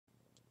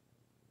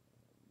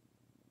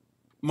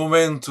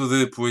Momento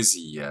de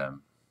poesia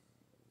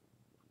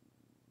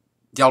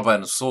de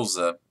Albano,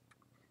 Sousa,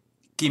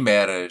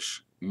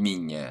 Quimeras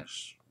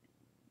minhas.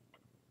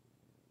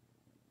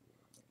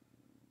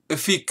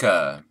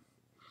 Fica,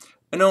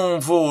 não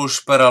voes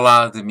para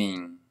lá de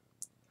mim,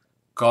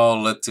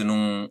 cola-te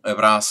num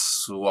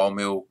abraço ao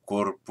meu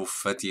corpo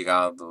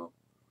fatigado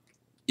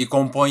e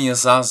compõe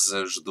as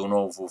asas do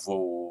novo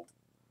voo,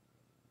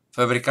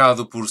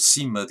 fabricado por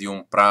cima de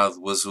um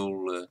prado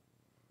azul,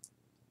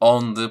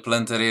 onde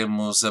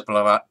plantaremos a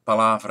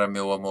palavra,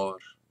 meu amor,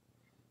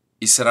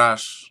 e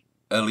serás,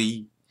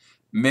 ali,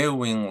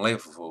 meu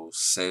enlevo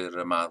ser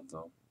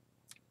amado.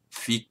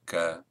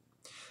 Fica,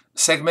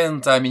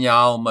 segmenta a minha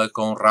alma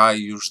com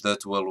raios da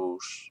tua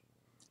luz,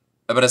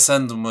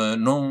 abraçando-me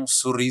num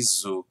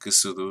sorriso que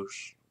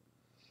seduz,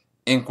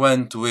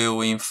 enquanto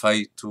eu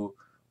enfeito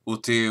o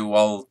teu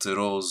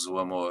alteroso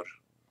amor,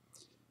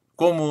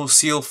 como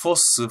se ele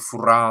fosse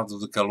forrado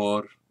de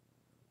calor,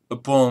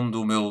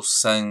 pondo o meu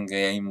sangue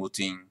em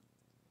motim,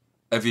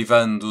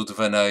 avivando o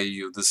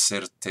devaneio de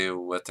ser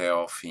teu até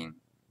ao fim.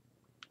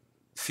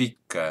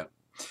 Fica,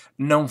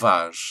 não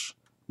vás,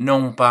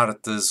 não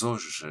partas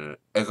hoje,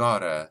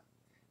 agora,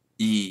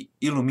 e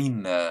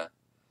ilumina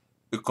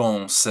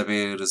com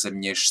saberes a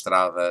minha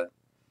estrada,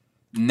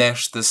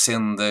 nesta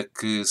senda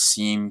que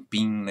se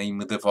empina e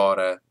me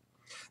devora.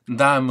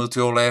 Dá-me o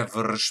teu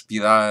leve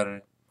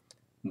respirar,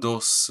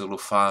 doce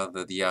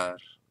lufada de ar,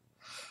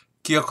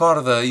 que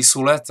acorda e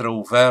soletra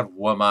o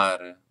verbo amar,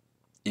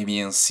 e me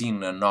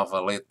ensina nova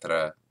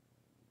letra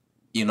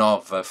e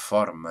nova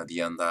forma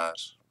de andar.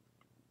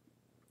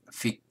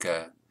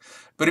 Fica,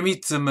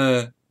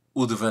 permite-me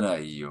o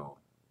devaneio,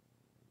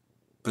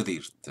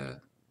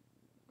 pedir-te,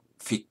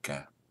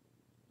 fica.